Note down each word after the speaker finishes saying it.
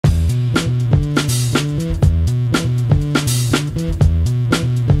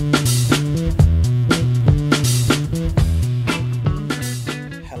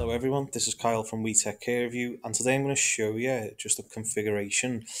this is Kyle from WeTechCareOfYou, and today I'm going to show you just a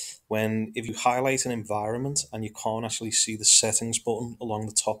configuration when if you highlight an environment and you can't actually see the settings button along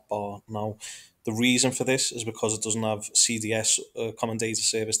the top bar. Now, the reason for this is because it doesn't have CDS, Common Data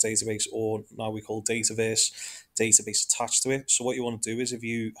Service Database, or now we call database attached to it. So what you want to do is if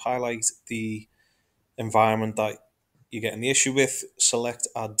you highlight the environment that you're getting the issue with, select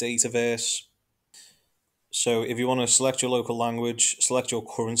Add Dataverse. So if you want to select your local language, select your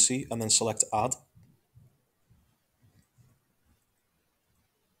currency, and then select Add.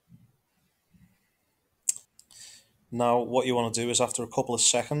 Now, what you want to do is after a couple of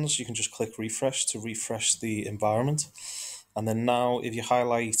seconds, you can just click refresh to refresh the environment. And then now, if you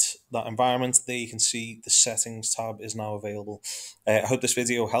highlight that environment, there you can see the settings tab is now available. I hope this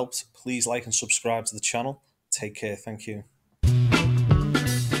video helped. Please like and subscribe to the channel. Take care. Thank you.